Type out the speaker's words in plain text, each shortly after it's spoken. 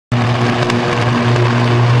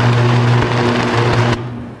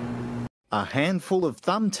handful of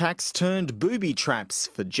thumbtacks turned booby traps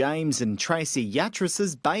for James and Tracy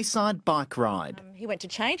Yatris's Bayside bike ride. He went to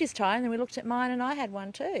change his tyre and then we looked at mine and I had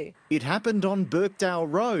one too. It happened on Birkdale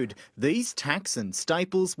Road. These tacks and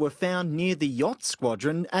staples were found near the Yacht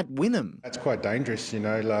Squadron at Wynnum. That's quite dangerous, you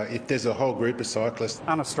know, like if there's a whole group of cyclists.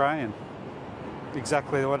 Un-Australian.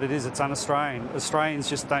 Exactly what it is, it's un-Australian. Australians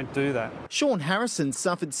just don't do that. Sean Harrison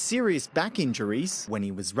suffered serious back injuries when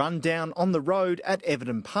he was run down on the road at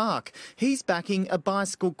Everton Park. He's backing a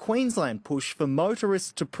Bicycle Queensland push for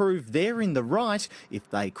motorists to prove they're in the right if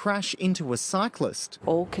they crash into a cyclist.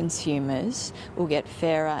 All consumers will get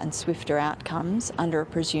fairer and swifter outcomes under a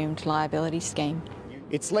presumed liability scheme.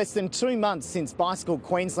 It's less than 2 months since Bicycle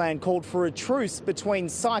Queensland called for a truce between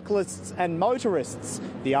cyclists and motorists.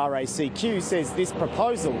 The RACQ says this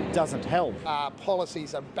proposal doesn't help.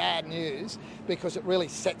 Policies are bad news because it really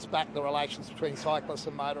sets back the relations between cyclists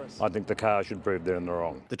and motorists. I think the car should prove they're in the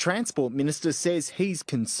wrong. The Transport Minister says he's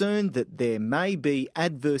concerned that there may be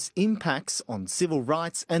adverse impacts on civil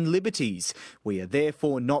rights and liberties. We are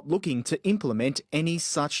therefore not looking to implement any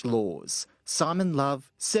such laws. Simon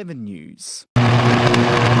Love, 7 News.